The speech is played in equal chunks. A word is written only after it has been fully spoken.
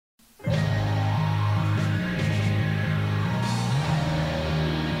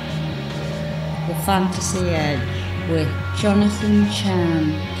Fantasy Edge with Jonathan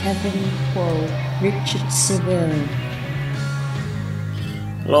Chan, Kevin Quo, Richard Seville.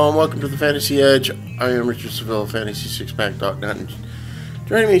 Hello and welcome to the Fantasy Edge. I am Richard Seville, FantasySixpack.net, and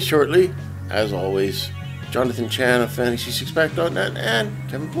joining me shortly, as always, Jonathan Chan of FantasySixpack.net and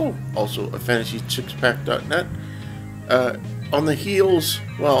Kevin Quo, also of FantasySixpack.net. On the heels,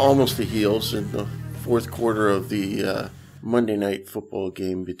 well, almost the heels, in the fourth quarter of the Monday night football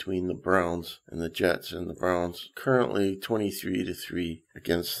game between the Browns and the Jets, and the Browns currently 23-3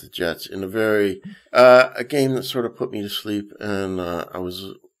 against the Jets in a very a game that sort of put me to sleep, and I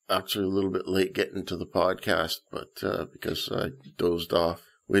was actually a little bit late getting to the podcast, but because I dozed off.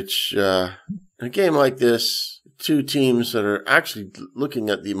 Which in a game like this, two teams that are actually looking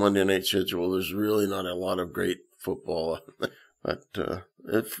at the Monday night schedule, there's really not a lot of great football. But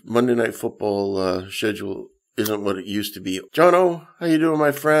if Monday night football schedule isn't what it used to be. Jono, how you doing,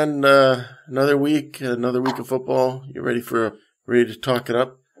 my friend? Another week of football. You ready to talk it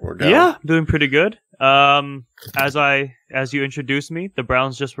up or down? Yeah, doing pretty good. As you introduced me, the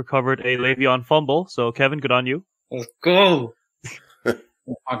Browns just recovered a Le'Veon fumble. So Kevin, good on you. Let's go. What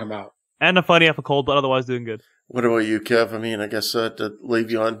I'm talking about. And a funny half a cold, but otherwise doing good. What about you, Kev? I mean, I guess the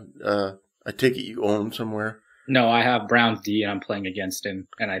Le'Veon. I take it you own him somewhere. No, I have Browns D, and I'm playing against him,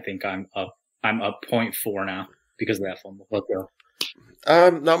 and I think I'm up 0.4 now because of that fumble. Let's go.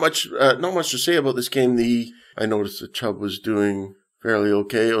 Not much to say about this game. I noticed that Chubb was doing fairly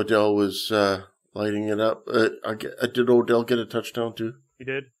okay. Odell was lighting it up. Did Odell get a touchdown too? He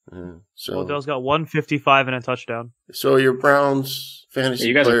did. So Odell's got 155 and a touchdown. So your Browns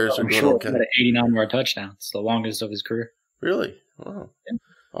fantasy players are doing okay. He had an 89-yard touchdown. It's the longest of his career. Really? Wow. Yeah.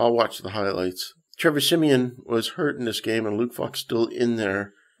 I'll watch the highlights. Trevor Siemian was hurt in this game, and Luke Falk's still in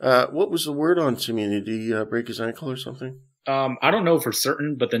there. What was the word on Siemian? Did he break his ankle or something? I don't know for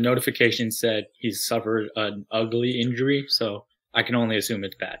certain, but the notification said he suffered an ugly injury, so I can only assume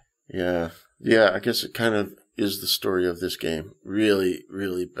it's bad. Yeah. I guess it kind of is the story of this game. Really,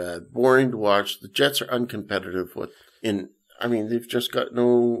 really bad. Boring to watch. The Jets are uncompetitive. They've just got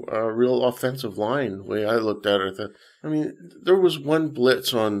no real offensive line. The way I looked at it, there was one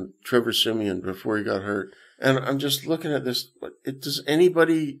blitz on Trevor Siemian before he got hurt. And I'm just looking at this. Is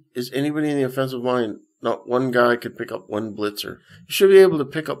anybody in the offensive line, not one guy could pick up one blitzer? You should be able to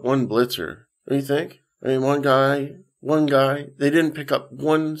pick up one blitzer. Don't you think? I mean, one guy, they didn't pick up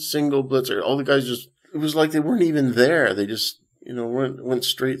one single blitzer. All the guys it was like they weren't even there. They just, went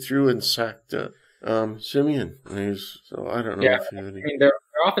straight through and sacked Siemian. So I don't know. Yeah, their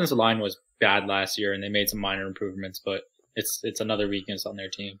offensive line was bad last year, and they made some minor improvements, but it's another weakness on their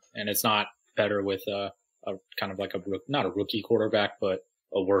team, and it's not better with a kind of like not a rookie quarterback, but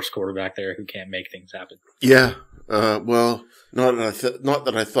a worse quarterback there who can't make things happen. Yeah. Well, not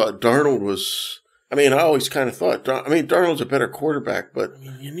that I thought Darnold was. I mean, I always kind of thought. Darnold's a better quarterback, but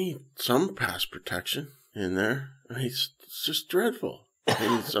you need some pass protection in there. It's just dreadful. They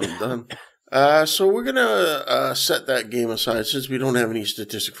need something done. So we're gonna set that game aside since we don't have any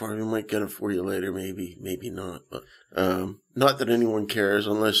statistic for it. We might get it for you later, maybe not. But not that anyone cares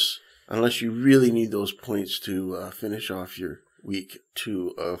unless you really need those points to finish off your week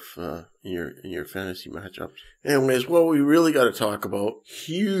 2 of in your fantasy matchups. Anyways, what we really got to talk about,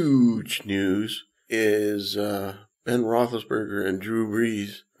 huge news, is Ben Roethlisberger and Drew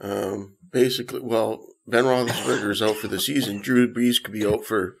Brees. Ben Roethlisberger is out for the season. Drew Brees could be out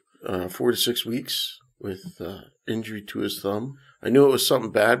for 4 to 6 weeks with injury to his thumb. I knew it was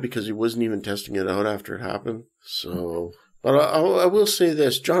something bad because he wasn't even testing it out after it happened. So, but I will say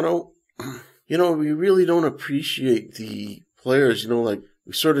this, Jono, we really don't appreciate the players,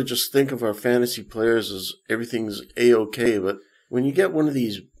 we sort of just think of our fantasy players as everything's A-okay, but when you get one of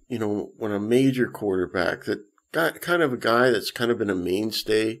these, when a major quarterback that got kind of a guy that's kind of been a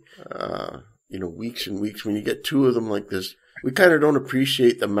mainstay, weeks and weeks, when you get two of them like this, we kind of don't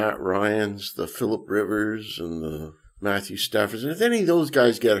appreciate the Matt Ryans, the Phillip Rivers, and the Matthew Staffords. And if any of those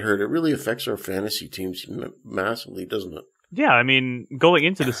guys get hurt, it really affects our fantasy teams massively, doesn't it? Yeah, going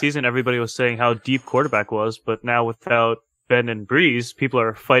into the season, everybody was saying how deep quarterback was, but now without Ben and Brees, people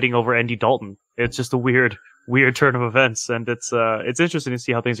are fighting over Andy Dalton. It's just a weird turn of events, and it's interesting to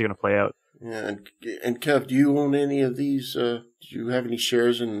see how things are going to play out. Yeah, and Kev, do you own any of these? Do you have any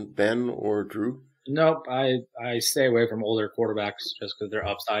shares in Ben or Drew? Nope, I stay away from older quarterbacks just because their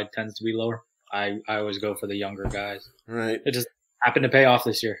upside tends to be lower. I always go for the younger guys. Right. It just happened to pay off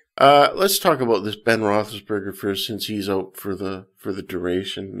this year. Let's talk about this Ben Roethlisberger first, since he's out for the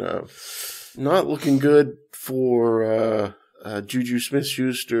duration. Not looking good for Juju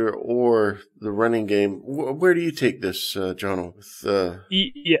Smith-Schuster or the running game. Where do you take this, Jono?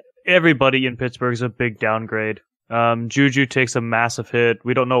 everybody in Pittsburgh is a big downgrade. Juju takes a massive hit.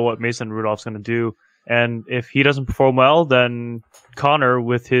 We don't know what Mason Rudolph's going to do. And if he doesn't perform well, then Connor,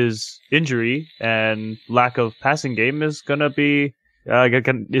 with his injury and lack of passing game, is going to be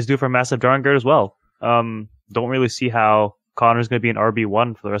is due for a massive downgrade as well. Don't really see how Connor's going to be an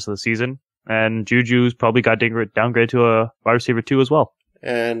RB1 for the rest of the season. And Juju's probably got downgrade to a wide receiver 2 as well.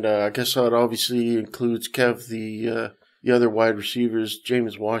 And I guess that obviously includes, Kev, the other wide receivers,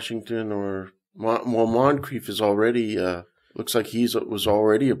 James Washington or Moncrief is already, looks like was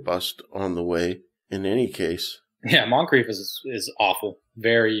already a bust on the way in any case. Yeah, Moncrief is awful.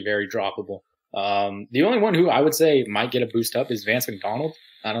 Very, very droppable. The only one who I would say might get a boost up is Vance McDonald.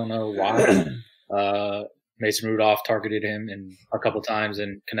 I don't know why. Mason Rudolph targeted him a couple times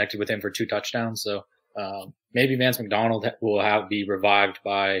and connected with him for 2 touchdowns. So maybe Vance McDonald will be revived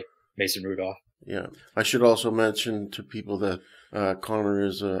by Mason Rudolph. Yeah. I should also mention to people that Connor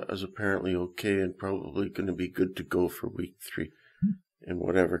is apparently okay and probably going to be good to go for week 3 in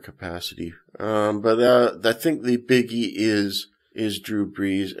whatever capacity. But I think the biggie is Drew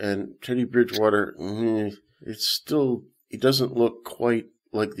Brees, and Teddy Bridgewater. He doesn't look quite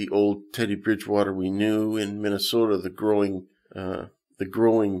like the old Teddy Bridgewater we knew in Minnesota, the growing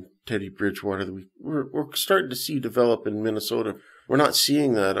Teddy Bridgewater that we're starting to see develop in Minnesota. We're not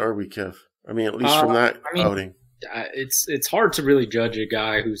seeing that, are we, Kev? I mean, at least from that outing. It's hard to really judge a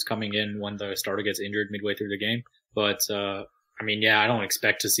guy who's coming in when the starter gets injured midway through the game. But, I don't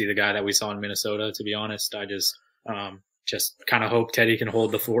expect to see the guy that we saw in Minnesota, to be honest. I just kind of hope Teddy can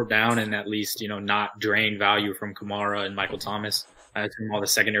hold the fort down and at least, not drain value from Kamara and Michael Thomas. I assume all the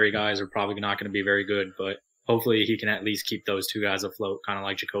secondary guys are probably not going to be very good, but hopefully he can at least keep those 2 guys afloat, kind of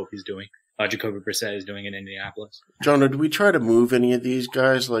like Jacoby Brissett is doing in Indianapolis. John, do we try to move any of these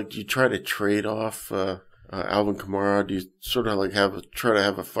guys? Like, do you try to trade off Alvin Kamara? Do you sort of try to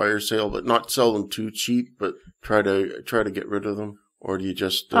have a fire sale, but not sell them too cheap, but try to get rid of them? Or do you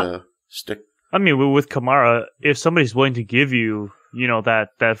just stick? I mean, with Kamara, if somebody's willing to give you,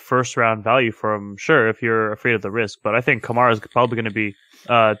 that first round value for him, sure, if you're afraid of the risk. But I think Kamara is probably going to be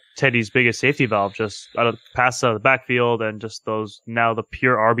Teddy's biggest safety valve, just pass out of the backfield and just those now the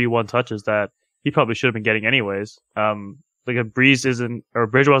pure RB1 touches that he probably should have been getting anyways. Like if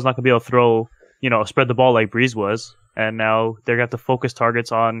Bridgewater's not going to be able to throw, spread the ball like Breeze was, and now they're going to have to focus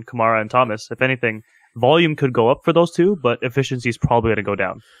targets on Kamara and Thomas. If anything, volume could go up for those 2, but efficiency is probably going to go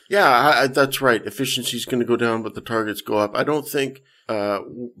down. Yeah, that's right. Efficiency is going to go down, but the targets go up. I don't think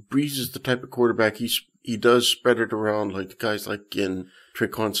Breeze is the type of quarterback. He does spread it around like guys like in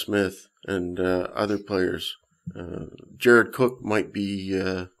Tre'Quan Smith and other players. Jared Cook might be.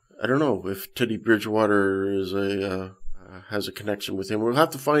 I don't know if Teddy Bridgewater has a connection with him. We'll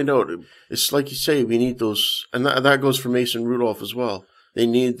have to find out. It's like you say, we need those, and that goes for Mason Rudolph as well. They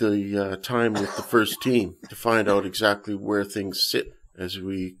need the time with the first team to find out exactly where things sit as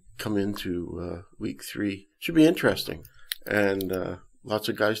we come into week 3. Should be interesting. And lots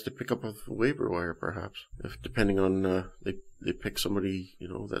of guys to pick up off the waiver wire, perhaps. Depending on, they pick somebody,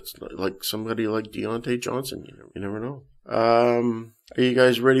 that's like somebody like Deontay Johnson. You never know. Are you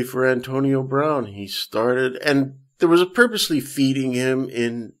guys ready for Antonio Brown? He started, and there was a purposely feeding him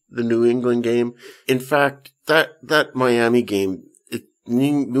in the New England game. In fact, that Miami game,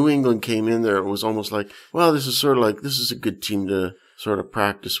 New England came in there and was almost like, well, this is a good team to sort of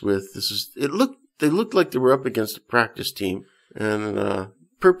practice with. They looked like they were up against a practice team, and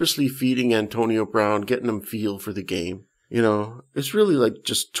purposely feeding Antonio Brown, getting him feel for the game. It's really like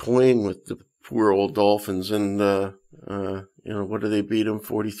just toying with the poor old Dolphins, and what do they beat them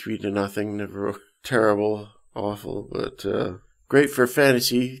 43-0? Never terrible, awful, but great for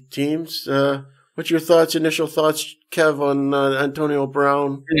fantasy teams. What's your initial thoughts, Kev, on Antonio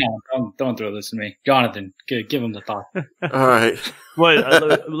Brown? No, don't throw this to me. Jonathan, give him the thought. All right.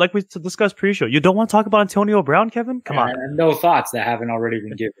 Like we discussed pre-show, you don't want to talk about Antonio Brown, Kevin? Come on. No thoughts that haven't already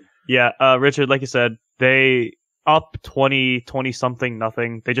been given. Yeah, Richard, like you said, they up 20-something,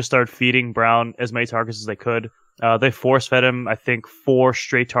 nothing. They just started feeding Brown as many targets as they could. They force-fed him, I think, 4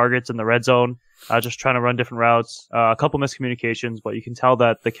 straight targets in the red zone. Just trying to run different routes, a couple miscommunications, but you can tell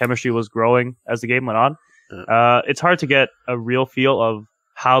that the chemistry was growing as the game went on. It's hard to get a real feel of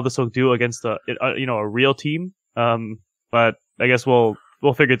how this will do against a real team. But I guess we'll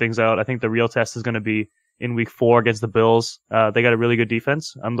figure things out. I think the real test is going to be in week 4 against the Bills. They got a really good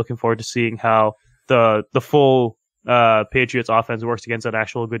defense. I'm looking forward to seeing how the full Patriots offense works against an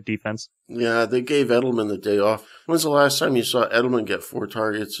actual good defense. Yeah, they gave Edelman the day off. When's the last time you saw Edelman get 4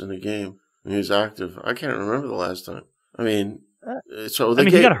 targets in a game? He was active. I can't remember the last time. I mean,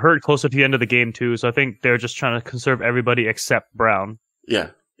 he got hurt closer to the end of the game too, so I think they're just trying to conserve everybody except Brown. Yeah,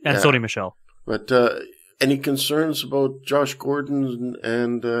 And Yeah. Sony Michel. But any concerns about Josh Gordon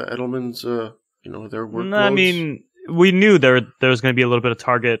and Edelman's, their workloads? I mean, we knew there was going to be a little bit of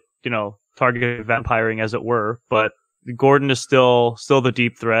target vampiring, as it were. But Gordon is still the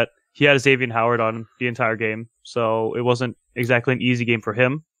deep threat. He had Xavier Howard on the entire game, so it wasn't exactly an easy game for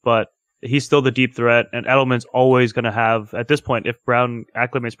him. But he's still the deep threat, and Edelman's always going to have, at this point, if Brown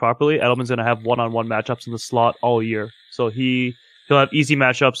acclimates properly, Edelman's going to have one-on-one matchups in the slot all year. So he'll have easy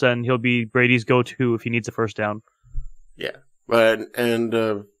matchups, and he'll be Brady's go-to if he needs a first down. Yeah, but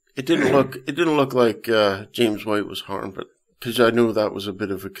it didn't look like James White was harmed, but because I knew that was a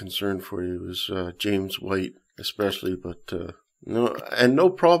bit of a concern for you, was James White especially. But no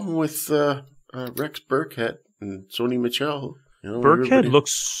problem with Rex Burkhead and Sony Michel. Burkhead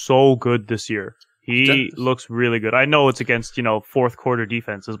looks so good this year. He looks really good. I know it's against, fourth quarter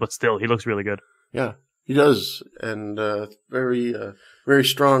defenses, but still, he looks really good. Yeah, he does. And very, very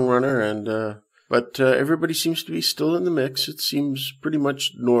strong runner. But everybody seems to be still in the mix. It seems pretty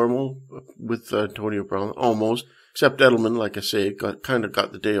much normal with Antonio Brown, almost. Except Edelman, like I say, got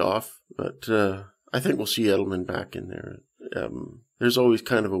the day off. But I think we'll see Edelman back in there. There's always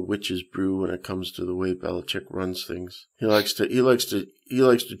kind of a witch's brew when it comes to the way Belichick runs things. He likes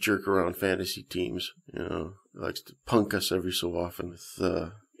to jerk around fantasy teams. He likes to punk us every so often with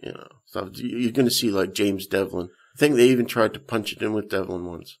stuff. You're going to see like James Devlin. I think they even tried to punch it in with Devlin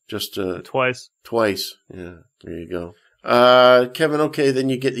once. Just twice. Yeah, there you go. Kevin, okay, then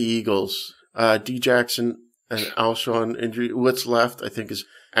you get the Eagles. D. Jackson and Alshon injury. What's left, I think, is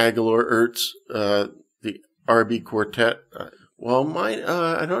Aguilar, Ertz, the RB quartet. I'm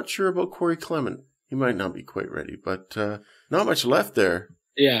not sure about Corey Clement. He might not be quite ready, but not much left there.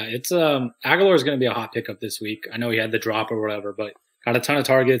 Yeah, it's Aguilar is going to be a hot pickup this week. I know he had the drop or whatever, but got a ton of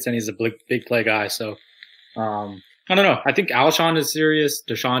targets and he's a big play guy. So I don't know. I think Alshon is serious.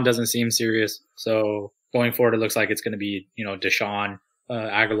 Deshaun doesn't seem serious. So going forward, it looks like it's going to be Deshaun,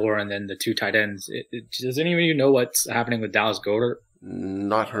 Aguilar, and then the two tight ends. Does anyone of you know what's happening with Dallas Goedert?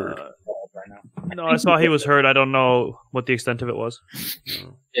 Not heard. Right now. No, I saw he was hurt. I don't know what the extent of it was.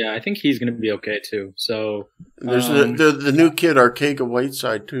 Yeah, I think he's going to be okay too. So there's the new kid, Arcega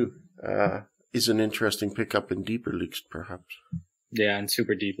Whiteside too. Is an interesting pickup in deeper leagues, perhaps. Yeah, in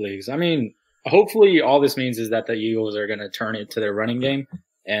super deep leagues. I mean, hopefully all this means is that the Eagles are going to turn it to their running game.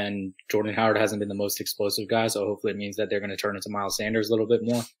 And Jordan Howard hasn't been the most explosive guy, so hopefully it means that they're going to turn it to Miles Sanders a little bit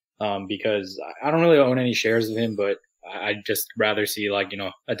more. Because I don't really own any shares of him, but I'd just rather see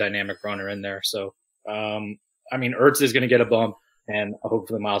a dynamic runner in there. So, Ertz is going to get a bump, and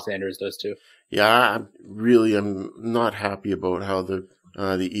hopefully Miles Sanders does too. Yeah, I'm not happy about how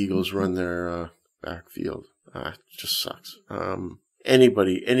the Eagles run their backfield. It just sucks.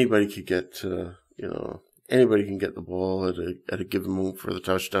 Anybody could get anybody can get the ball at a given moment for the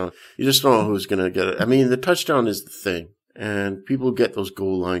touchdown. You just don't know who's going to get it. I mean, the touchdown is the thing, and people get those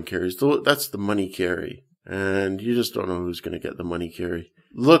goal line carries. That's the money carry. And you just don't know who's going to get the money carry.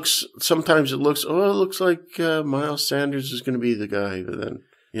 Sometimes it looks like Miles Sanders is going to be the guy, but then,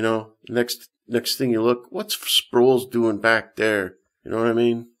 next thing you look, what's Sproles doing back there? You know what I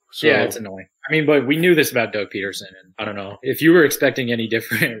mean? So, yeah, it's annoying. I mean, but we knew this about Doug Peterson, and I don't know if you were expecting any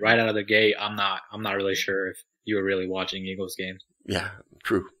different right out of the gate. I'm not really sure if you were really watching Eagles games. Yeah,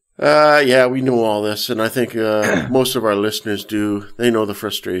 true. Yeah, we knew all this, and I think most of our listeners do. They know the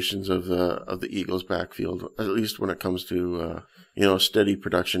frustrations of the Eagles' backfield, at least when it comes to steady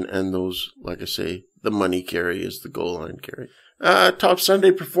production and those, like I say, the money carry is the goal line carry. Top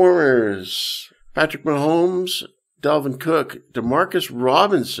Sunday performers: Patrick Mahomes, Dalvin Cook, DeMarcus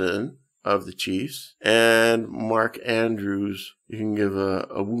Robinson of the Chiefs, and Mark Andrews. You can give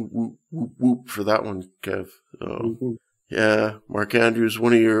a whoop, whoop, whoop, whoop for that one, Kev. So, yeah, Mark Andrews,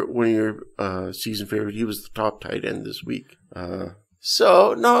 one of your season favorites. He was the top tight end this week.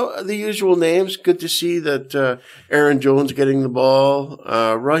 So no, the usual names. Good to see that Aaron Jones getting the ball.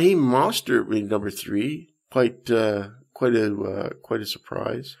 Raheem Mostert being number 3. Quite a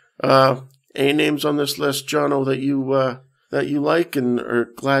surprise. Any names on this list, Jono, that you like and are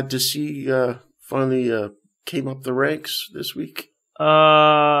glad to see finally came up the ranks this week?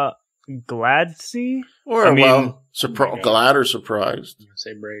 Glad to see? Or, glad or surprised?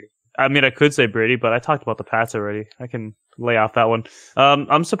 Say Brady. I mean, I could say Brady, but I talked about the Pats already. I can lay off that one.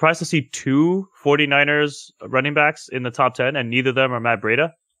 I'm surprised to see 2 49ers running backs in the top 10, and neither of them are Matt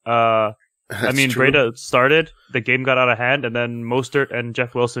Breida. Breida started, the game got out of hand, and then Mostert and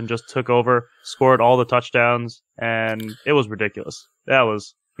Jeff Wilson just took over, scored all the touchdowns, and it was ridiculous.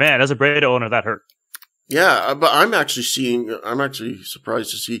 As a Breida owner, that hurt. Yeah, but I'm actually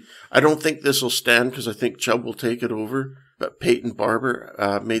surprised to see. I don't think this will stand because I think Chubb will take it over. But Peyton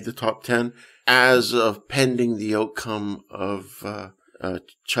Barber made the top 10 as of pending the outcome of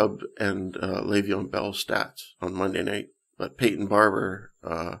Chubb and Le'Veon Bell stats on Monday night. But Peyton Barber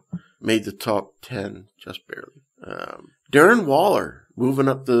made the top 10 just barely. Darren Waller moving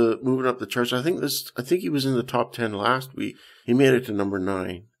up the charts. I think he was in the top 10 last week. He made it to number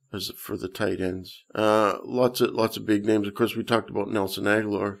 9 as for the tight ends. Lots of big names. Of course, we talked about Nelson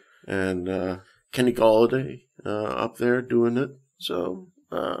Aguilar and Kenny Golladay up there doing it. So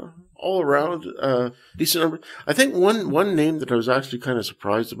all around decent number. I think one name that I was actually kind of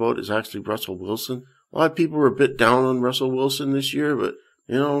surprised about is actually Russell Wilson. A lot of people were a bit down on Russell Wilson this year, but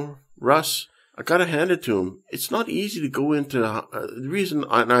Russ, I gotta hand it to him. It's not easy to go into the reason,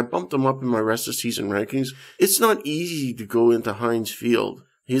 and I bumped him up in my rest of season rankings. It's not easy to go into Heinz Field.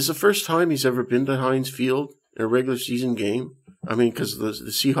 It's the first time he's ever been to Heinz Field in a regular season game. I mean, because the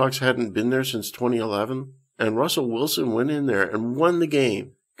Seahawks hadn't been there since 2011, and Russell Wilson went in there and won the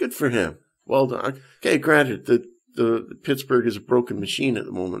game. Good for him. Well done. Okay, granted, the Pittsburgh is a broken machine at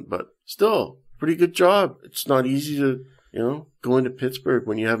the moment, but still, pretty good job. It's not easy to, go into Pittsburgh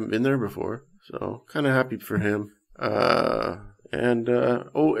when you haven't been there before. So, kind of happy for him. Eric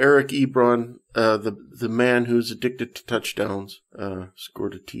Ebron, the man who's addicted to touchdowns,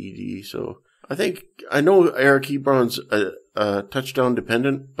 scored a TD. So, I know Eric Ebron's touchdown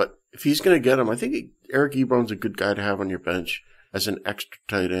dependent, but if he's going to get him, I think Eric Ebron's a good guy to have on your bench as an extra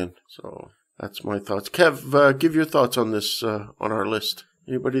tight end. So, that's my thoughts. Kev, give your thoughts on this, on our list.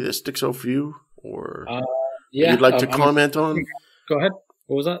 Anybody that sticks out for you or you'd like to comment on? Go ahead.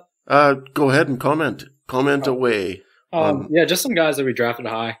 What was that? Go ahead and comment. Comment away. Just some guys that we drafted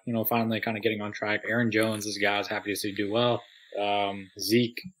high, finally kind of getting on track. Aaron Jones is a guy I was happy to see do well.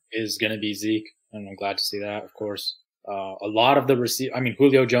 Zeke is going to be Zeke, and I'm glad to see that, of course. A lot of the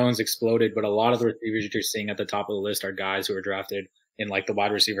Julio Jones exploded, but a lot of the receivers you're seeing at the top of the list are guys who are drafted in like the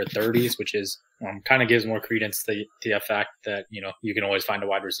wide receiver 30s, which is kind of gives more credence to the fact that, you can always find a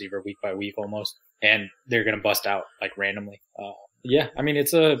wide receiver week by week almost, and they're going to bust out like randomly.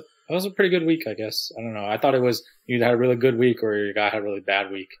 It was a pretty good week, I guess. I don't know. I thought it was you either had a really good week or your guy had a really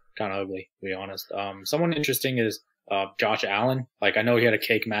bad week. Kind of ugly, to be honest. Someone interesting is Josh Allen. Like, I know he had a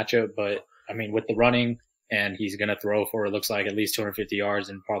cake matchup, but I mean, with the running, and he's going to throw for, it looks like, at least 250 yards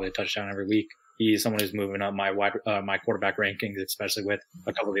and probably a touchdown every week. He's someone who's moving up my my quarterback rankings, especially with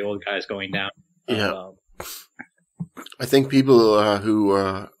a couple of the old guys going down. Yeah. I think people who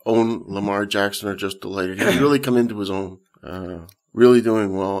own Lamar Jackson are just delighted. He's really come into his own. Really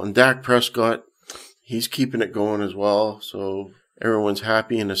doing well. And Dak Prescott, he's keeping it going as well. So everyone's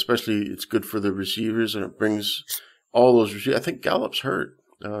happy, and especially it's good for the receivers, and it brings all those receivers. I think Gallup's hurt.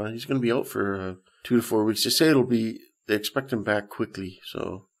 He's going to be out for 2 to 4 weeks. They expect him back quickly.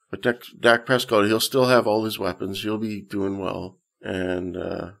 So, but Dak Prescott, he'll still have all his weapons. He'll be doing well. And,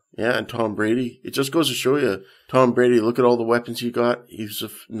 and Tom Brady. It just goes to show you, Tom Brady, look at all the weapons he got. He's a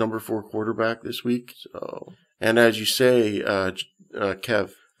number 4 quarterback this week. So, and as you say,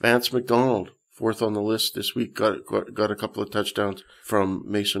 Kev, Vance McDonald, 4th on the list this week, got a couple of touchdowns from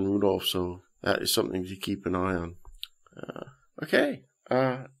Mason Rudolph. So that is something to keep an eye on. Okay.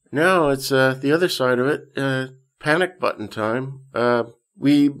 Now it's the other side of it. Panic button time.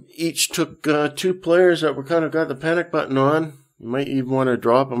 We each took 2 players that were kind of got the panic button on. You might even want to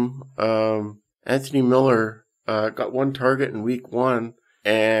drop them. Anthony Miller got 1 target in week 1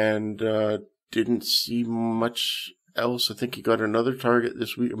 and didn't see much else. I think he got another target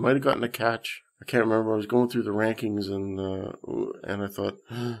this week. It might have gotten a catch. I can't remember. I was going through the rankings and I thought,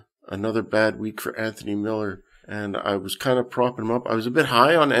 another bad week for Anthony Miller. And I was kind of propping him up. I was a bit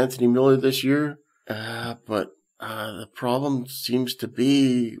high on Anthony Miller this year, but the problem seems to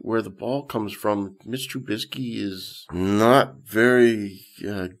be where the ball comes from. Mitch Trubisky is not very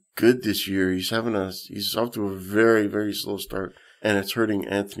good this year. He's off to a very, very slow start, and it's hurting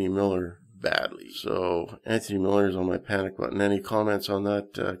Anthony Miller badly. So Anthony Miller is on my panic button. Any comments on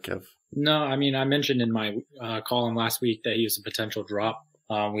that, Kev? No, I mean, I mentioned in my column last week that he was a potential drop.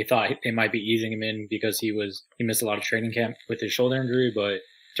 We thought they might be easing him in because he missed a lot of training camp with his shoulder injury, but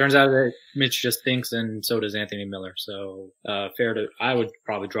turns out that Mitch just thinks, and so does Anthony Miller. So, I would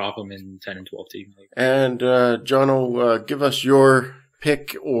probably drop him in 10 and 12 team league. And, Jono, give us your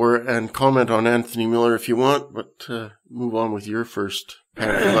pick and comment on Anthony Miller if you want, but, move on with your first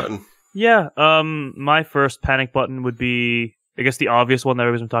panic button. Yeah, my first panic button would be, I guess, the obvious one that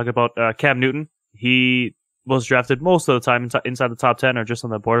everybody's been talking about, Cam Newton. He was drafted most of the time inside the top 10 or just on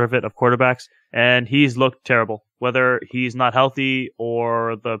the border of it of quarterbacks, and he's looked terrible. Whether he's not healthy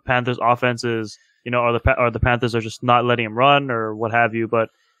or the Panthers' offense is or the Panthers are just not letting him run or what have you. But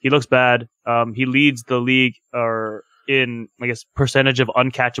he looks bad. He leads the league in, I guess, percentage of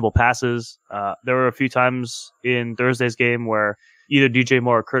uncatchable passes. There were a few times in Thursday's game where either DJ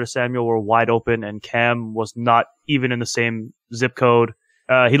Moore or Curtis Samuel were wide open and Cam was not even in the same zip code.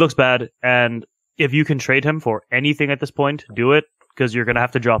 He looks bad, and if you can trade him for anything at this point, do it, because you're going to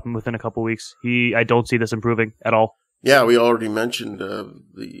have to drop him within a couple weeks. I don't see this improving at all. Yeah, we already mentioned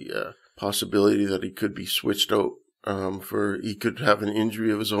the possibility that he could be switched out he could have an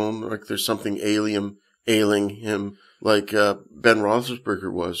injury of his own, like there's something ailing him, like Ben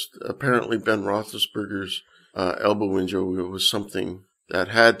Roethlisberger was. Apparently Ben Roethlisberger's elbow injury was something that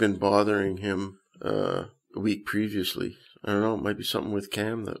had been bothering him a week previously. I don't know, it might be something with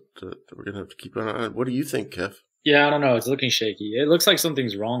Cam that we're going to have to keep an eye on. What do you think, Kev? Yeah, I don't know. It's looking shaky. It looks like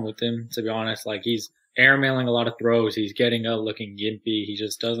something's wrong with him, to be honest. Like, he's airmailing a lot of throws. He's getting up looking gimpy. He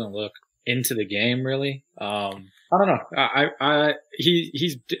just doesn't look into the game, really. I don't know. I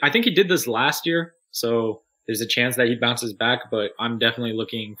think he did this last year, so there's a chance that he bounces back, but I'm definitely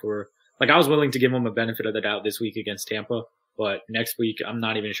looking for, I was willing to give him a benefit of the doubt this week against Tampa, but next week I'm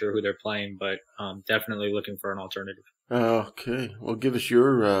not even sure who they're playing, but definitely looking for an alternative. Okay. Well, give us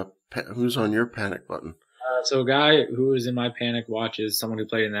your, who's on your panic button? So a guy who is in my panic watch is someone who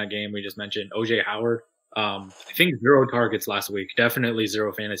played in that game we just mentioned, OJ Howard. I think 0 targets last week, definitely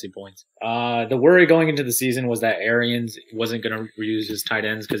 0 fantasy points. The worry going into the season was that Arians wasn't going to reuse his tight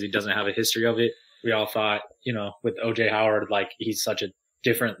ends because he doesn't have a history of it. We all thought, with OJ Howard, he's such a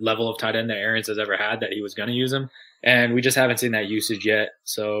different level of tight end that Arians has ever had that he was going to use him. And we just haven't seen that usage yet.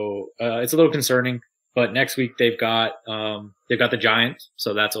 So, it's a little concerning, but next week they've got the Giants.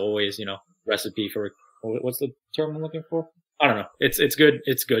 So that's always, recipe for, what's the term I'm looking for? I don't know. It's good.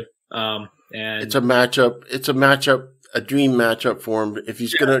 It's good. And it's a matchup. It's a matchup, a dream matchup for him. If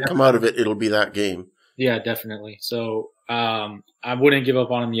he's going to come out of it, it'll be that game. Yeah, definitely. So, I wouldn't give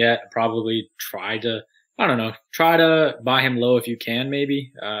up on him yet. Probably try to buy him low if you can,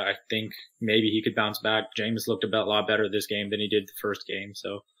 maybe. I think maybe he could bounce back. Jameis looked a lot better this game than he did the first game.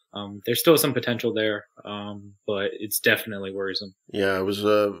 So, there's still some potential there. But it's definitely worrisome. Yeah, it was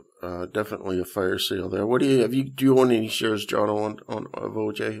definitely a fire sale there. Do you own any shares, John, of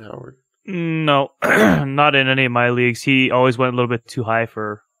OJ Howard? No, not in any of my leagues. He always went a little bit too high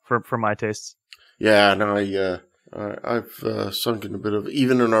for my tastes. Yeah, no, I've sunk in a bit of,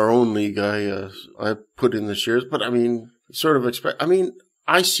 even in our own league, I put in the shares, but I mean,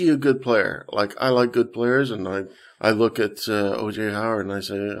 I see a good player. I like good players, and I look at OJ Howard and I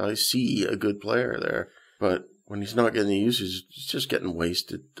say, I see a good player there. But when he's not getting the usage, he's just getting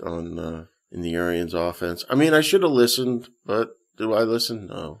wasted on in the Arians offense. I mean, I should have listened, but do I listen?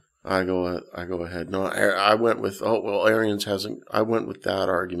 No. I go ahead. No, I went with, Arians hasn't, I went with that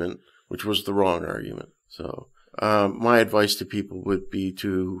argument, which was the wrong argument. So, my advice to people would be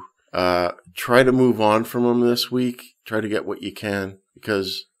to, try to move on from him this week. Try to get what you can,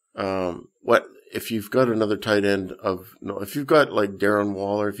 because, if you've got another tight end if you've got Darren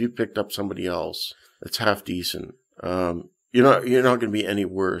Waller, if you picked up somebody else that's half decent, you're not going to be any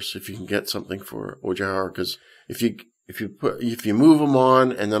worse if you can get something for OJ Howard, because if you move him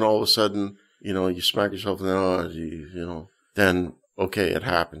on and then all of a sudden, you smack yourself in the then okay, it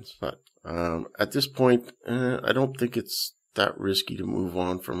happens. But, at this point, I don't think it's that risky to move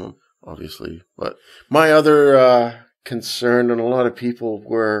on from him, obviously. But my other, concern, and a lot of people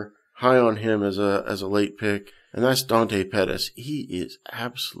were high on him as a late pick, and that's Dante Pettis. He is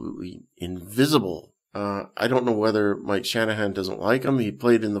absolutely invisible. I don't know whether Mike Shanahan doesn't like him. He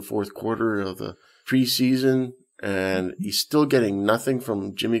played in the fourth quarter of the preseason, and he's still getting nothing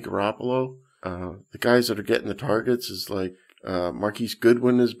from Jimmy Garoppolo. The guys that are getting the targets is Marquise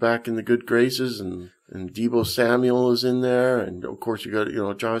Goodwin is back in the good graces, and Deebo Samuel is in there, and of course you got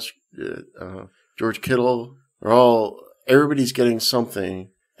George Kittle. Everybody's getting something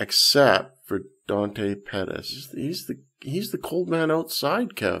except for Dante Pettis. He's the cold man outside,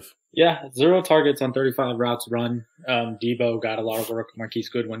 Kev. Yeah, 0 targets on 35 routes run. Deebo got a lot of work. Marquise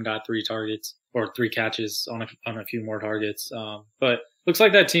Goodwin got 3 targets or 3 catches on a few more targets. But looks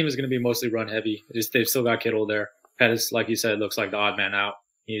like that team is going to be mostly run heavy. They've still got Kittle there. Pettis, like you said, looks like the odd man out.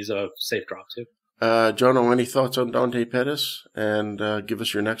 He's a safe drop too. Jono, any thoughts on Dante Pettis? And give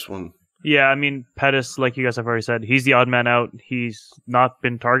us your next one. Yeah, I mean, Pettis, like you guys have already said, he's the odd man out. He's not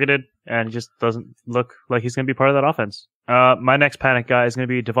been targeted, and he just doesn't look like he's going to be part of that offense. My next panic guy is going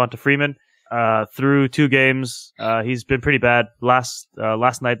to be Devonta Freeman. Through 2 games, he's been pretty bad. Last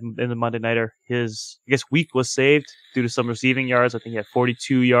night in the Monday Nighter, his, week was saved due to some receiving yards. I think he had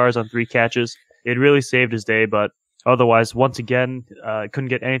 42 yards on 3 catches. It really saved his day, but otherwise, once again, couldn't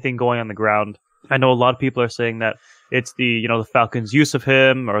get anything going on the ground. I know a lot of people are saying that it's the Falcons' use of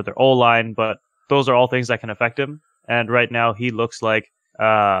him or their O-line, but those are all things that can affect him. And right now, he looks like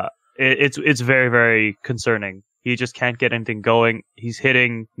it's very, very concerning. He just can't get anything going. He's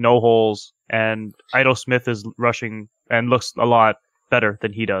hitting no holes, and Ito Smith is rushing and looks a lot better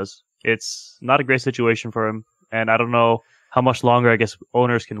than he does. It's not a great situation for him, and I don't know how much longer I guess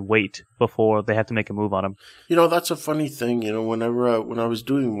owners can wait before they have to make a move on him. That's a funny thing. Whenever when I was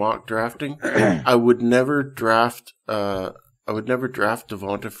doing mock drafting, I would never draft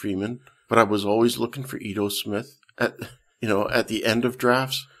Devonta Freeman, but I was always looking for Ito Smith at the end of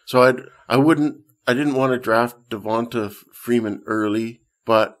drafts. So I didn't want to draft Devonta Freeman early,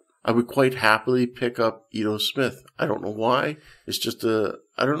 but I would quite happily pick up Ito Smith. I don't know why. It's just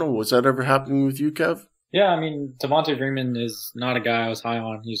I don't know. Was that ever happening with you, Kev? Yeah, I mean, Devonta Freeman is not a guy I was high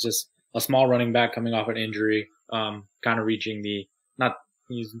on. He's just a small running back coming off an injury, kind of reaching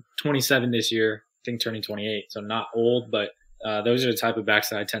he's 27 this year, I think turning 28, so not old, but those are the type of backs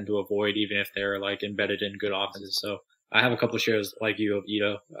that I tend to avoid, even if they're like embedded in good offenses. So I have a couple shares like you of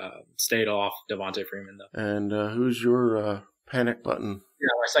Ito. Stayed off Devonta Freeman though. And who's your panic button? Yeah,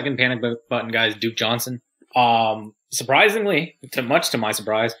 my second panic button guy is Duke Johnson. Surprisingly, much to my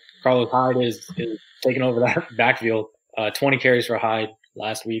surprise, Carlos Hyde is taking over that backfield. 20 carries for Hyde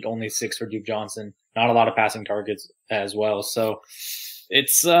last week, only 6 for Duke Johnson. Not a lot of passing targets as well. So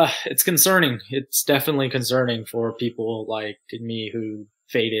it's concerning. It's definitely concerning for people like me who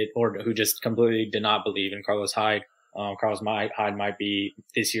faded or who just completely did not believe in Carlos Hyde. Carlos Hyde might be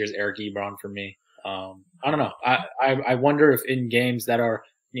this year's Eric Ebron for me. I don't know. I wonder if in games that are,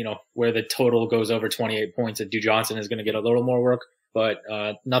 where the total goes over 28 points, that Duke Johnson is going to get a little more work. But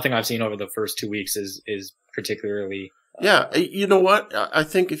nothing I've seen over the first 2 weeks is particularly. Yeah, you know what? I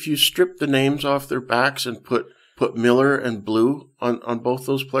think if you strip the names off their backs and put Miller and Blue on both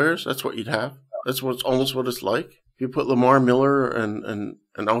those players, that's what you'd have. That's almost what it's like. If you put Lamar Miller and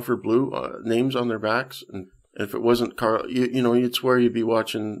Alfred Blue names on their backs, and if it wasn't Carl, you'd swear you'd be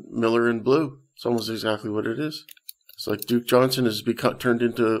watching Miller and Blue. It's almost exactly what it is. It's like Duke Johnson has become turned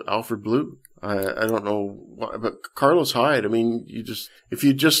into Alfred Blue. I don't know why, but Carlos Hyde, I mean, if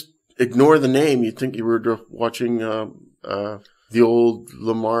you just ignore the name, you'd think you were watching the old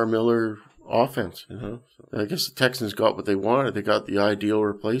Lamar Miller offense, So I guess the Texans got what they wanted. They got the ideal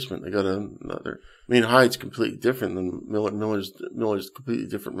replacement. They got another. I mean, Hyde's completely different than Miller. Miller's a completely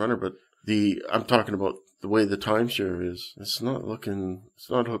different runner, but I'm talking about the way the timeshare is. It's not looking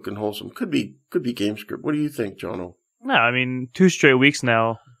wholesome. Could be game script. What do you think, Jono? No, I mean, 2 straight weeks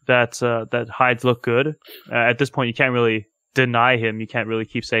now that Hyde's look good. At this point, you can't really deny him. You can't really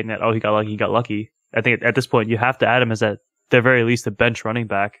keep saying that, he got lucky. I think at this point, you have to add him as at the very least a bench running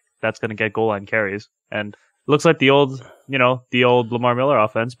back that's going to get goal line carries. And it looks like the old Lamar Miller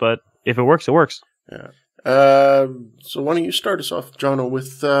offense, but if it works, it works. Yeah. So why don't you start us off, Jono,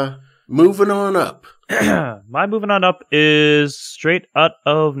 with moving on up? My moving on up is straight out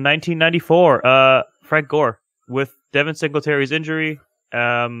of 1994. Frank Gore. With Devin Singletary's injury,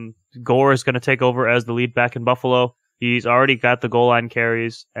 Gore is going to take over as the lead back in Buffalo. He's already got the goal line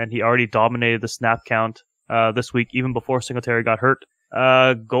carries, and he already dominated the snap count this week, even before Singletary got hurt.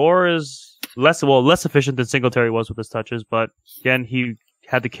 Gore is less efficient than Singletary was with his touches, but again, he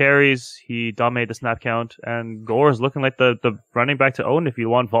had the carries, he dominated the snap count, and Gore is looking like the running back to own if you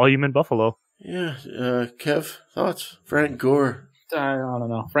want volume in Buffalo. Yeah, Kev, thoughts? Frank Gore. I don't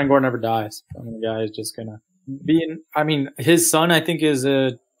know. Frank Gore never dies. I mean, the guy is just gonna his son, I think, is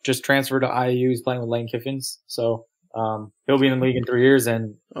just transferred to IU. He's playing with Lane Kiffins, so he'll be in the league in 3 years.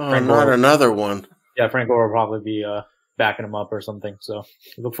 And another one. Yeah, Frank Gore will probably be backing him up or something. So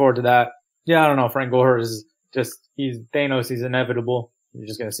look forward to that. Yeah, I don't know. Frank Gore is he's Thanos. He's inevitable. You're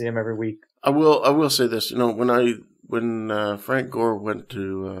just gonna see him every week. I will say this. When Frank Gore went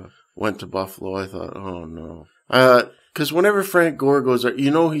to Buffalo, I thought, oh no, because whenever Frank Gore goes there,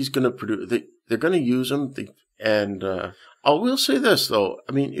 he's gonna produce. They're going to use him, I will say this though.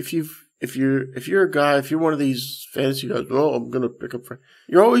 I mean, if you're a guy, if you're one of these fantasy guys, I'm going to pick up Frank.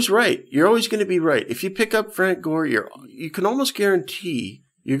 You're always right. You're always going to be right. If you pick up Frank Gore, you can almost guarantee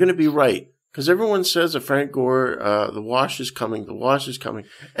you're going to be right, because everyone says that Frank Gore, the wash is coming,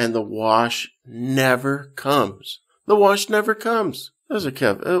 and the wash never comes. The wash never comes. There's a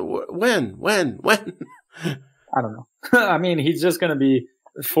Kev. When? I don't know. I mean, he's just going to be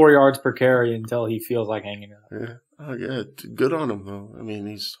 4 yards per carry until he feels like hanging out. Yeah. Oh, yeah. Good on him, though. I mean,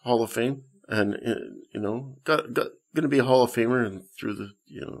 he's Hall of Fame, and going to be a Hall of Famer and through the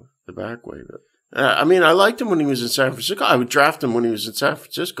back way. But I liked him when he was in San Francisco. I would draft him when he was in San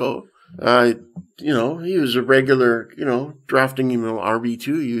Francisco. He was a regular, drafting him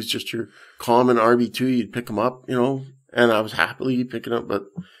RB2. He was just your common RB2. You'd pick him up, and I was happily picking up. But,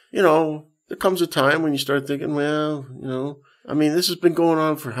 there comes a time when you start thinking, well, this has been going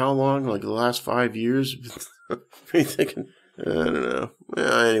on for how long? Like the last 5 years? You're thinking, I don't know.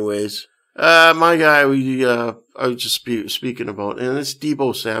 Well, anyways. My guy, I was just speaking about, and it's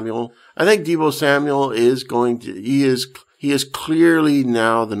Deebo Samuel. I think Deebo Samuel he is clearly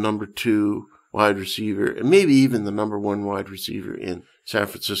now the number 2 wide receiver, and maybe even the number 1 wide receiver in San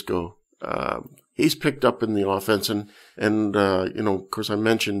Francisco. He's picked up in the offense, and of course I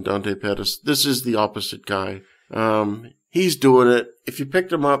mentioned Dante Pettis. This is the opposite guy. He's doing it. If you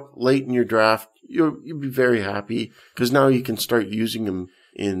picked him up late in your draft, you'll be very happy, because now you can start using him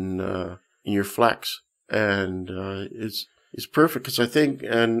in your flex, and it's perfect, because I think,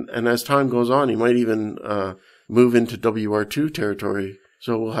 and as time goes on, he might even move into WR2 territory.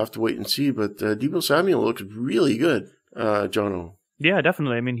 So we'll have to wait and see. But Deebo Samuel looks really good, Jono. Yeah,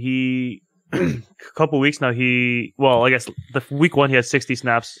 definitely. I mean, he a couple weeks now. I guess the week 1 he had 60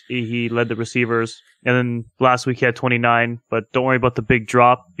 snaps. He led the receivers, and then last week he had 29. But don't worry about the big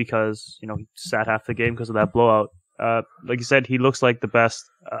drop, because he sat half the game because of that blowout. Like you said, he looks like the best.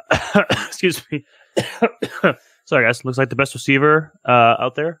 Excuse me. Sorry, guys. Looks like the best receiver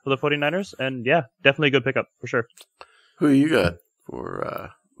out there for the 49ers. And yeah, definitely a good pickup for sure. Who you got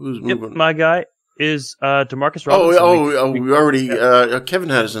for who's moving? Yep, my guy is DeMarcus Robinson. We already Kevin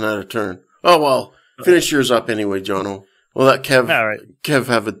hasn't had a turn. Oh well, finish yours up anyway, Jono. We'll let Kev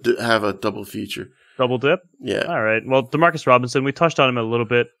have a double feature. Double dip? Yeah. All right. Well, DeMarcus Robinson, we touched on him a little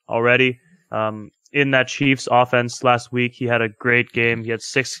bit already. In that Chiefs offense last week, he had a great game. He had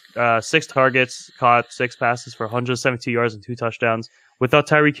six targets, caught 6 passes for 172 yards and 2 touchdowns. Without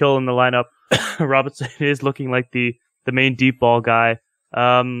Tyreek Hill in the lineup, Robinson is looking like the main deep ball guy.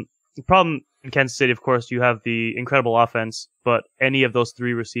 The problem in Kansas City, of course, you have the incredible offense, but any of those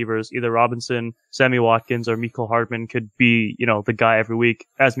 3 receivers, either Robinson, Sammy Watkins, or Mecole Hardman, could be, the guy every week,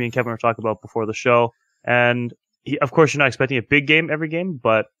 as me and Kevin were talking about before the show. And of course, you're not expecting a big game every game,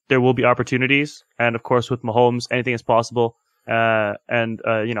 but there will be opportunities. And of course, with Mahomes, anything is possible.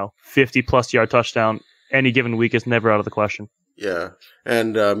 50-plus yard touchdown any given week is never out of the question. Yeah,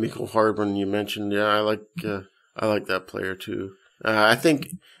 and Mecole Hardman, you mentioned. Yeah, I like that player too. I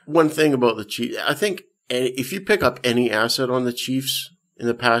think one thing about the Chiefs, I think if you pick up any asset on the Chiefs in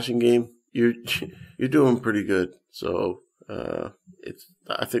the passing game, you're doing pretty good. So I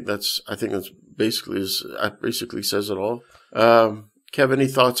think that's basically says it all. Kev, any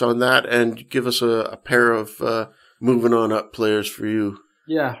thoughts on that? And give us a pair of moving on up players for you.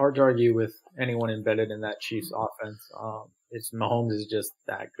 Yeah, hard to argue with anyone embedded in that Chiefs offense. Mahomes is just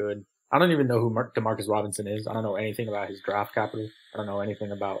that good. I don't even know who DeMarcus Robinson is. I don't know anything about his draft capital. I don't know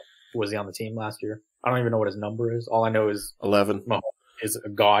anything about, was he on the team last year? I don't even know what his number is. All I know is 11. Mahomes is a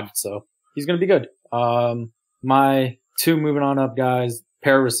god, so he's going to be good. My 2 moving on up guys,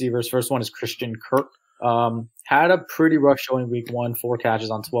 pair of receivers. First one is Christian Kirk. Had a pretty rough showing week 1, 4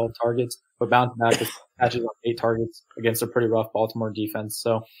 catches on 12 targets, but bounced back with catches on 8 targets against a pretty rough Baltimore defense.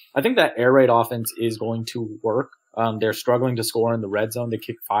 So I think that air raid offense is going to work. They're struggling to score in the red zone. They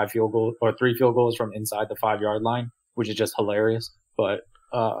kick 3 field goals from inside the 5-yard line, which is just hilarious. But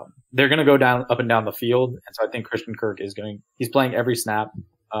they're going to go up and down the field. And so I think Christian Kirk he's playing every snap.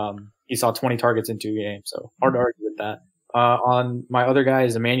 He saw 20 targets in 2 games, so hard to argue with that. On my other guy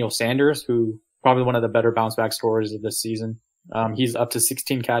is Emmanuel Sanders, who probably one of the better bounce back scorers of this season. He's up to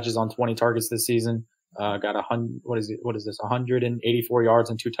 16 catches on 20 targets this season. Got 184 yards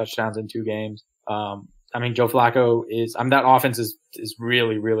and 2 touchdowns in 2 games. Joe Flacco that offense is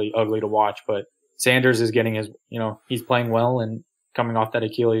really, really ugly to watch, but Sanders is getting he's playing well, and coming off that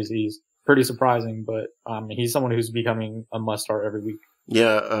Achilles, he's pretty surprising, but he's someone who's becoming a must start every week.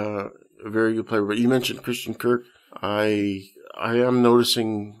 Yeah, a very good player. But you mentioned Christian Kirk. I am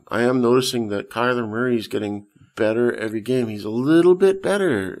noticing that Kyler Murray is getting better every game. He's a little bit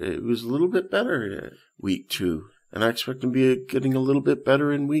better. It was a little bit better week 2. And I expect him to be getting a little bit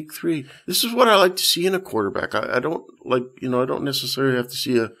better in week 3. This is what I like to see in a quarterback. I don't necessarily have to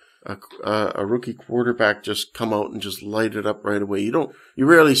see a rookie quarterback just come out and just light it up right away. You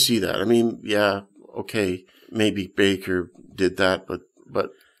rarely see that. I mean, yeah, okay, maybe Baker did that, but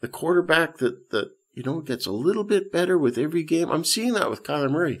the quarterback that gets a little bit better with every game. I'm seeing that with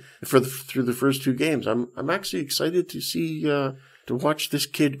Kyler Murray through the first 2 games. I'm actually excited to see to watch this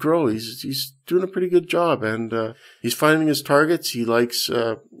kid grow. He's doing a pretty good job, and he's finding his targets. He likes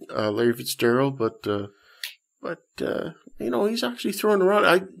Larry Fitzgerald, but he's actually throwing around.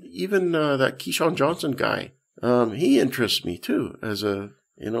 That Keyshawn Johnson guy. He interests me too as a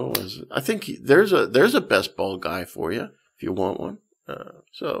I think there's a best ball guy for you if you want one.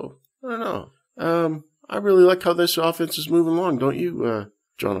 So I don't know. I really like how this offense is moving along, don't you,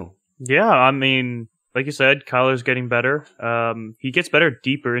 Jono? Yeah, I mean, like you said, Kyler's getting better. He gets better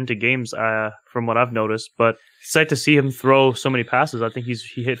deeper into games, from what I've noticed. But it's excited to see him throw so many passes. I think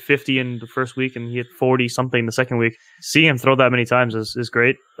he hit 50 in the first week and he hit 40 something the second week. Seeing him throw that many times is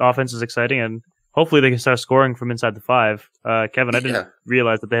great. Offense is exciting, and hopefully they can start scoring from inside the 5. Kevin, I didn't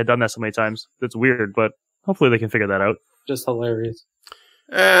realize that they had done that so many times. That's weird, but hopefully they can figure that out. Just hilarious.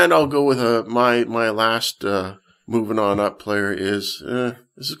 And I'll go with my last moving on up player is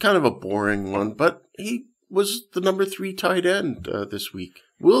this is kind of a boring one, but he was the number 3 tight end this week.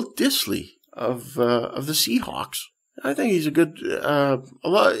 Will Dissly of the Seahawks. I think he's a good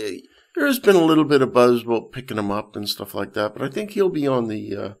there has been a little bit of buzz about picking him up and stuff like that, but I think he'll be on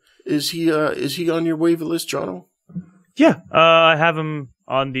the is he on your waiver list, Jono? Yeah, I have him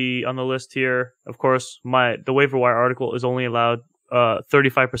on the list here. Of course, the waiver wire article is only allowed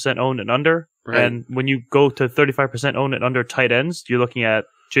 35% owned and under. Right. And when you go to 35% owned and under tight ends, you're looking at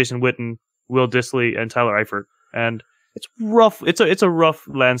Jason Witten, Will Dissly, and Tyler Eifert. And it's rough. It's a rough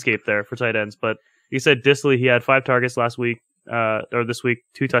landscape there for tight ends. But you said Dissly, he had 5 targets last week, or this week,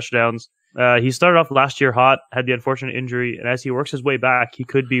 2 touchdowns. He started off last year hot, had the unfortunate injury, and as he works his way back, he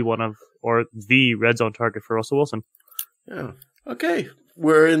could be one of, or the red zone target for Russell Wilson. Yeah. Okay.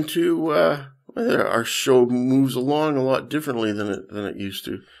 We're into our show moves along a lot differently than it used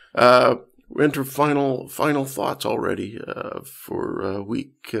to. We're into final thoughts already for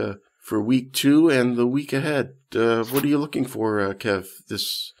week 2 and the week ahead. What are you looking for, Kev,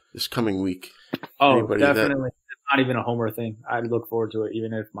 this coming week? Oh, anybody definitely. It's not even a homer thing. I'd look forward to it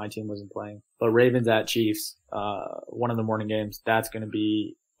even if my team wasn't playing. But Ravens at Chiefs, one of the morning games, that's going to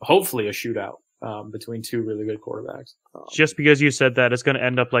be hopefully a shootout. Between 2 really good quarterbacks. Just because you said that, it's going to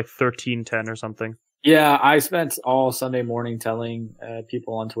end up like 13-10 or something. Yeah, I spent all Sunday morning telling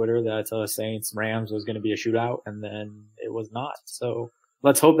people on Twitter that Saints-Rams was going to be a shootout, and then it was not. So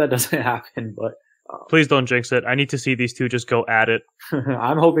let's hope that doesn't happen. But please don't jinx it. I need to see these 2 just go at it.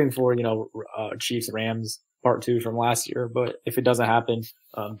 I'm hoping for Chiefs-Rams part 2 from last year, but if it doesn't happen,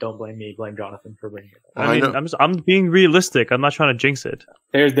 don't blame me. Blame Jonathan for bringing it. I mean, I'm being realistic. I'm not trying to jinx it.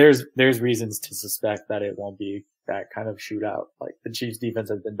 There's reasons to suspect that it won't be that kind of shootout. Like the Chiefs defense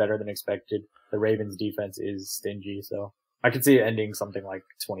has been better than expected. The Ravens defense is stingy, so I could see it ending something like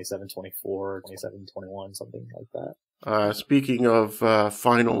 27-24, 27-21, something like that. Speaking of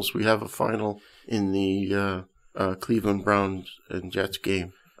finals, we have a final in the Cleveland Browns and Jets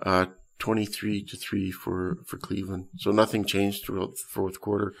game. 23-3 for Cleveland. So nothing changed throughout the fourth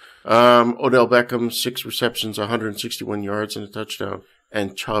quarter. Odell Beckham, 6 receptions, 161 yards and a touchdown.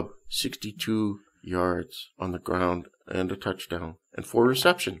 And Chubb, 62 yards on the ground and a touchdown. And 4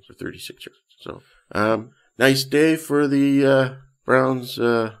 receptions for 36 yards. So, nice day for the Browns.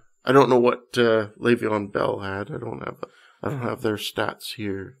 I don't know what Le'Veon Bell had. I don't have their stats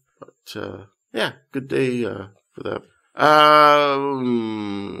here. But yeah, good day for them.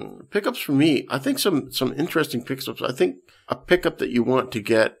 Pickups for me. I think some interesting pickups. I think a pickup that you want to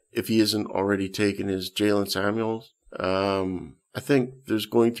get if he isn't already taken is Jalen Samuels. I think there's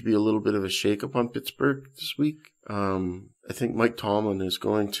going to be a little bit of a shakeup on Pittsburgh this week. I think Mike Tomlin is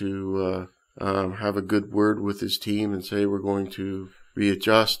going to have a good word with his team and say we're going to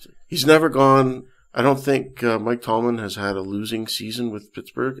readjust. He's never gone. I don't think Mike Tomlin has had a losing season with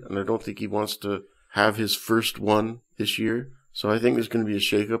Pittsburgh, and I don't think he wants to have his first one this year. So I think there's going to be a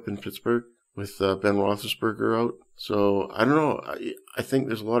shakeup in Pittsburgh with Ben Roethlisberger out. So I don't know. I think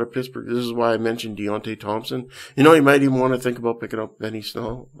there's a lot of Pittsburgh. This is why I mentioned Deontay Thompson. You know, you might even want to think about picking up Benny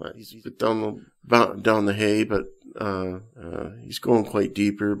Snell. He's down the hay, but he's going quite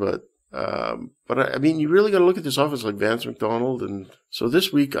deeper. But I mean, you really got to look at this offense like Vance McDonald. And so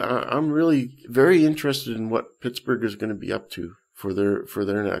this week, I'm really very interested in what Pittsburgh is going to be up to for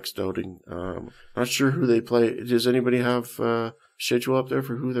their next outing. Not sure who they play. Does anybody have schedule up there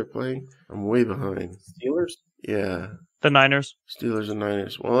for who they're playing? I'm way behind. Steelers? Yeah. The Niners. Steelers and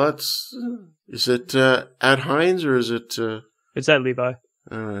Niners. Well, is it at Heinz or is it? It's at Levi.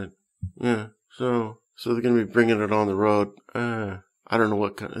 All right. Yeah. So they're going to be bringing it on the road. I don't know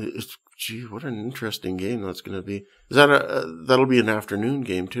what kind of, gee, what an interesting game that's going to be. Is that that'll be an afternoon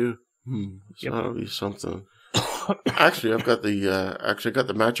game too? So yep. That'll be something. Actually, I got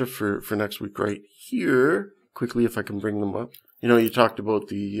the matchup for next week right here. Quickly, if I can bring them up. You know, you talked about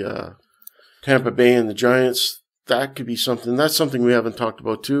the Tampa Bay and the Giants. That could be something. That's something we haven't talked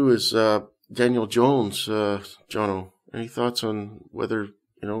about too. Is Daniel Jones, Jono? Any thoughts on whether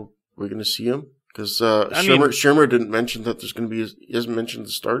we're going to see him? Because Shermer didn't mention that there's going to be. He hasn't mentioned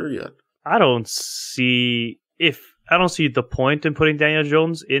the starter yet. I don't see the point in putting Daniel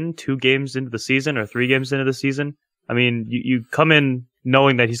Jones in 2 games into the season or 3 games into the season. I mean, you come in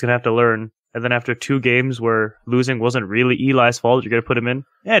knowing that he's going to have to learn, and then after 2 games where losing wasn't really Eli's fault, you're going to put him in?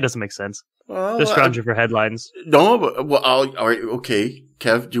 Yeah, it doesn't make sense. Well, just scrounging for headlines. No, but all right, okay,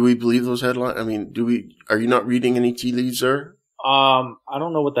 Kev, do we believe those headlines? I mean, are you not reading any tea leaves there? I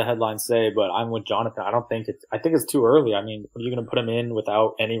don't know what the headlines say, but I'm with Jonathan. I think it's too early. I mean, are you going to put him in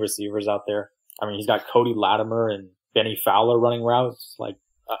without any receivers out there? I mean, he's got Cody Latimer and Benny Fowler running routes. Like,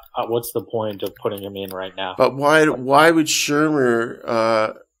 what's the point of putting him in right now? But why would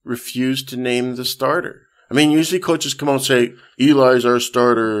Shermer refuse to name the starter? I mean, usually coaches come out and say, Eli's our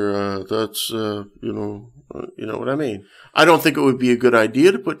starter. That's, you know what I mean? I don't think it would be a good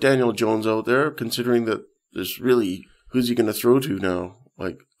idea to put Daniel Jones out there, considering that there's really, who's he going to throw to now?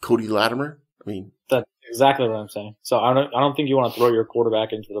 Like Cody Latimer? I mean, that's exactly what I'm saying. So I don't think you want to throw your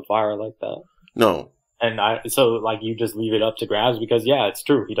quarterback into the fire like that. No. And so you just leave it up to grabs because it's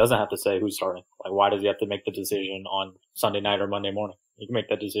true. He doesn't have to say who's starting. Like, why does he have to make the decision on Sunday night or Monday morning? He can make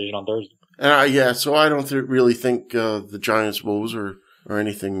that decision on Thursday. So I don't really think the Giants' woes or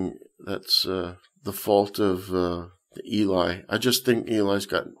anything that's the fault of Eli. I just think Eli's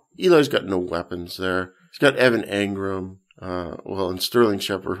got no weapons there. He's got Evan Engram, and Sterling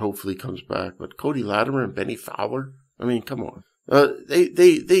Shepard hopefully comes back. But Cody Latimer and Benny Fowler? I mean, come on.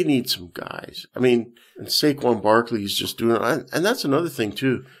 They need some guys. I mean, and Saquon Barkley is just doing it. And that's another thing,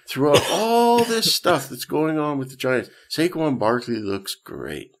 too. Throughout all this stuff that's going on with the Giants, Saquon Barkley looks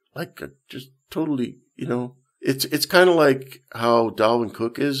great. Like, just totally, it's kind of like how Dalvin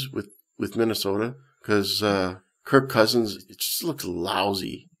Cook is with Minnesota. Because Kirk Cousins, it just looks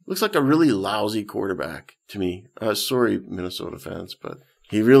lousy. Looks like a really lousy quarterback to me. Sorry, Minnesota fans, but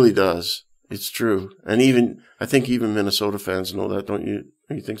he really does. It's true. And I think even Minnesota fans know that, don't you?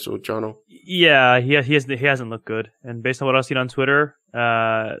 You think so, Jono? Yeah, he hasn't looked good. And based on what I've seen on Twitter,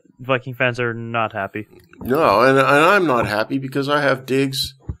 Viking fans are not happy. No, and I'm not happy because I have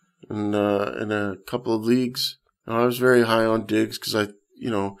Diggs in a couple of leagues. I was very high on Diggs because I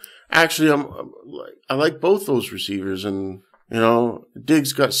like both those receivers, and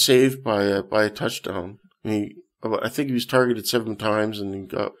Diggs got saved by a touchdown. I think he was targeted 7 times, and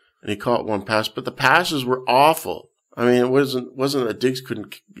he caught 1 pass, but the passes were awful. I mean, it wasn't that Diggs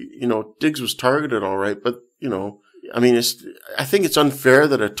couldn't, Diggs was targeted all right, but I think it's unfair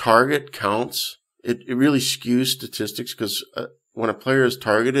that a target counts. It really skews statistics because when a player is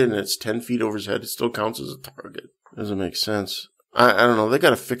targeted and it's 10 feet over his head, it still counts as a target. Doesn't make sense. I don't know. They got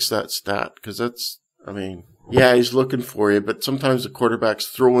to fix that stat because he's looking for you, but sometimes the quarterback's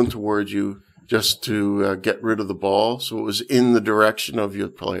throwing towards you just to get rid of the ball, so it was in the direction of your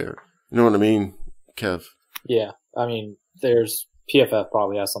player. You know what I mean, Kev? Yeah. I mean, there's PFF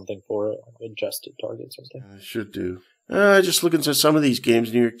probably has something for it, adjusted targets or something. It should do. Just looking at some of these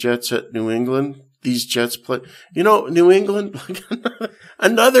games, New York Jets at New England. These Jets play. New England,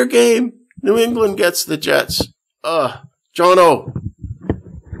 another game. New England gets the Jets. Jono.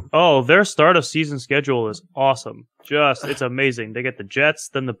 Oh, their start of season schedule is awesome. It's amazing. They get the Jets,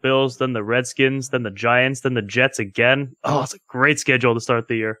 then the Bills, then the Redskins, then the Giants, then the Jets again. Oh, it's a great schedule to start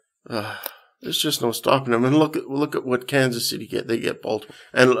the year. There's just no stopping them. And look at what Kansas City get. They get Baltimore.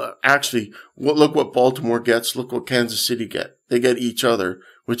 And look what Baltimore gets. Look what Kansas City get. They get each other,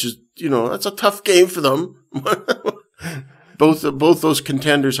 which is, that's a tough game for them. Both those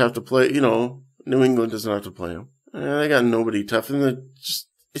contenders have to play, New England doesn't have to play them. They got nobody tough. And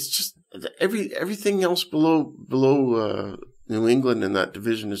it's just everything else below New England in that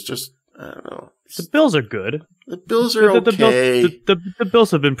division is just, I don't know. The Bills are good. The Bills are okay. The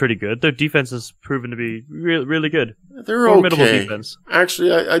Bills have been pretty good. Their defense has proven to be really good. They're formidable okay. Defense.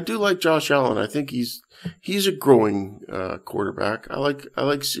 Actually, I do like Josh Allen. I think he's a growing quarterback. I like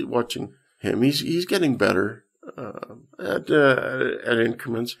watching him. He's getting better at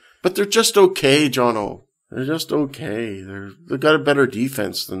increments. But they're just okay, Jono. They're just okay. They've got a better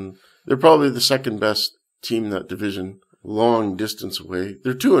defense than they're probably the second best team in that division. Long distance away.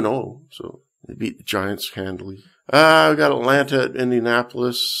 They're 2-0, so they beat the Giants handily. We got Atlanta at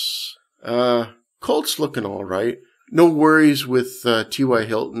Indianapolis. Colts looking all right. No worries with T.Y.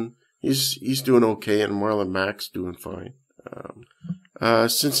 Hilton. He's doing okay, and Marlon Mack's doing fine.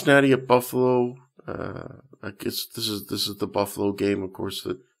 Cincinnati at Buffalo. I guess this is the Buffalo game, of course,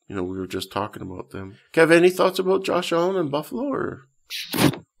 that we were just talking about them. Kev, any thoughts about Josh Allen in Buffalo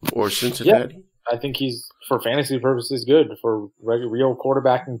or Cincinnati? Yeah. I think he's, for fantasy purposes, good. For real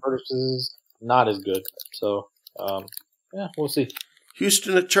quarterbacking purposes, not as good. So, we'll see.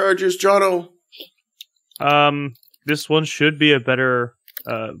 Houston at Chargers, Jono. This one should be a better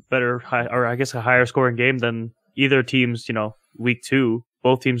a higher scoring game than either team's, week 2.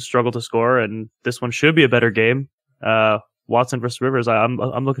 Both teams struggle to score, and this one should be a better game. Watson versus Rivers, I'm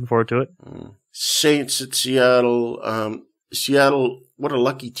looking forward to it. Saints at Seattle. Seattle, what a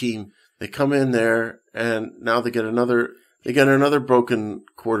lucky team. They come in there, and now they get another broken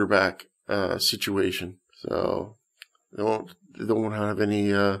quarterback situation. So they won't have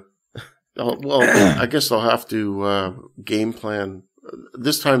any. I guess they'll have to game plan.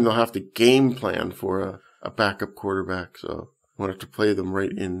 This time they'll have to game plan for a backup quarterback. So I won't have to play them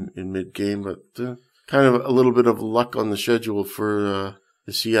right in mid-game. But kind of a little bit of luck on the schedule for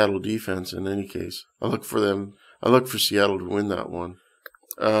the Seattle defense in any case. I look for Seattle to win that one.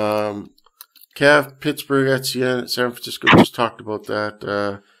 Pittsburgh at San Francisco. Just talked about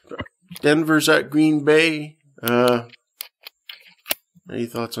that. Denver's at Green Bay. Any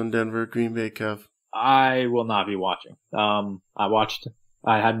thoughts on Denver, Green Bay, Kev? I will not be watching.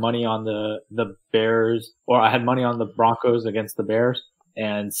 I had money on the Bears, or I had money on the Broncos against the Bears,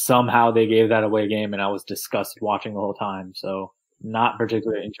 and somehow they gave that away game, and I was disgusted watching the whole time. So not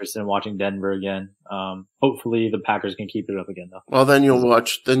particularly interested in watching Denver again. Hopefully the Packers can keep it up again, though. Well, then you'll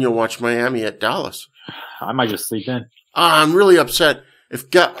watch Miami at Dallas. I might just sleep in. I'm really upset if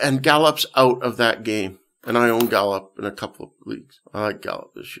Gallup's out of that game. And I own Gallup in a couple of leagues. I like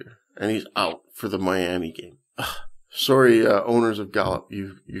Gallup this year. And he's out for the Miami game. Ugh. Sorry, owners of Gallup.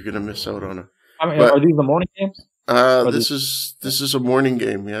 You're going to miss out on it. Are these the morning games? This is a morning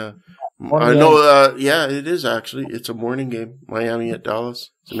game, yeah. I know, yeah, it is actually. It's a morning game. Miami at Dallas.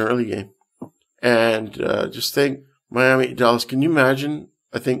 It's an early game. And just think, Miami at Dallas. Can you imagine?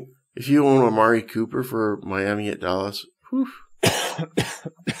 I think if you own Amari Cooper for Miami at Dallas, whew. Yeah,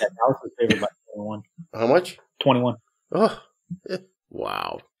 Dallas was favored by 21. How much? 21. Oh,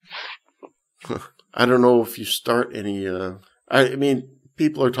 wow. I don't know if you start any. I mean,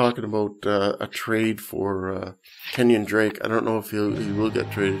 people are talking about a trade for Kenyon Drake. I don't know if he will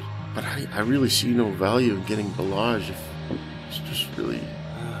get traded, but I really see no value in getting Balaj. If it's just really,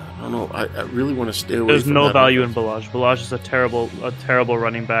 I don't know. I really want to stay away. There's from no that value in Balaj. Balaj is a terrible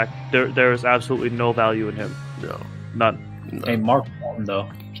running back. There is absolutely no value in him. No, none. Hey, Mark Walton though,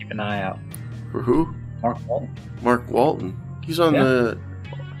 keep an eye out. For who? Mark Walton. He's on the.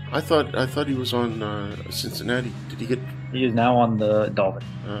 I thought he was on Cincinnati. Did he get? He is now on the Dolphins,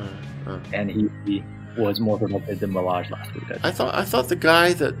 and he was more productive than Balaj last week. I thought the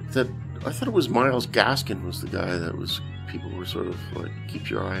guy that I thought it was Myles Gaskin was the guy that was people were sort of like keep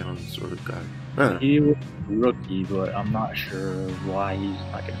your eye on sort of guy. He was a rookie, but I'm not sure why he's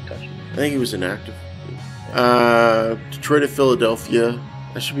not getting touched. I think he was inactive. Detroit at Philadelphia.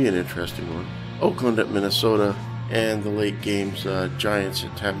 That should be an interesting one. Oakland at Minnesota. And the late games, Giants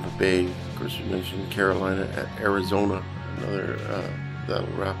at Tampa Bay. Of course, you mentioned Carolina at Arizona. Another, that'll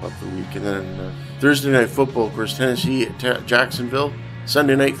wrap up the week. And then Thursday Night Football, of course, Tennessee at Jacksonville.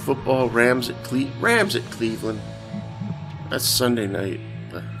 Sunday Night Football, Rams at Cleveland. That's Sunday night.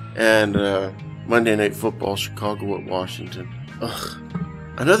 And Monday Night Football, Chicago at Washington. Ugh.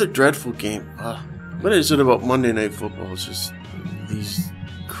 Another dreadful game. What is it about Monday Night Football? It's just these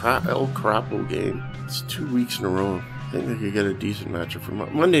El Crapo game. It's 2 weeks in a row. I think they could get a decent matchup for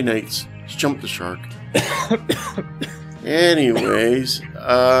Monday nights. Just jump the shark. Anyways,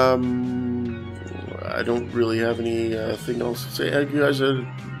 I don't really have anything else to say. Have you guys had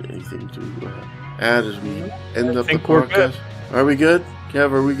anything to add as we end up the podcast? Are we good?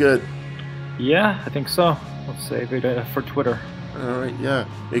 Kev, are we good? Yeah, I think so. Let's save it for Twitter. All right, yeah.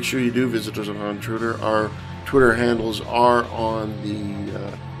 Make sure you do visit us on Twitter. Our Twitter handles are on the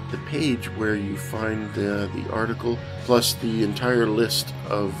page where you find the article, plus the entire list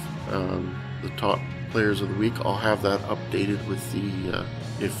of the top players of the week. I'll have that updated with the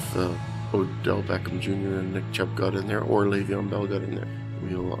if Odell Beckham Jr. and Nick Chubb got in there, or Le'Veon Bell got in there.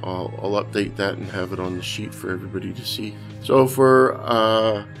 I'll update that and have it on the sheet for everybody to see. So for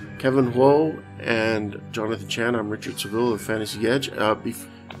Kevin Huo and Jonathan Chan, I'm Richard Seville of Fantasy Edge.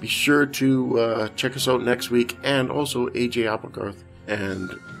 Be sure to check us out next week, and also AJ Applegarth and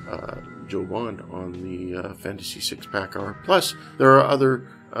Joe Bond on the Fantasy Six Pack Hour. Plus, there are other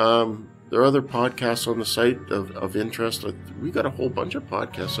podcasts on the site of interest. We got a whole bunch of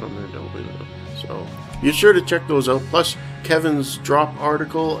podcasts on there, don't we? So be sure to check those out. Plus, Kevin's drop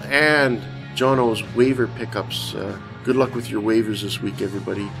article and Jono's waiver pickups. Good luck with your waivers this week,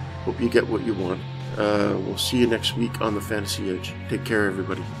 everybody. Hope you get what you want. We'll see you next week on the Fantasy Edge. Take care,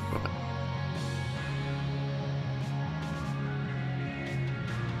 everybody. Bye-bye.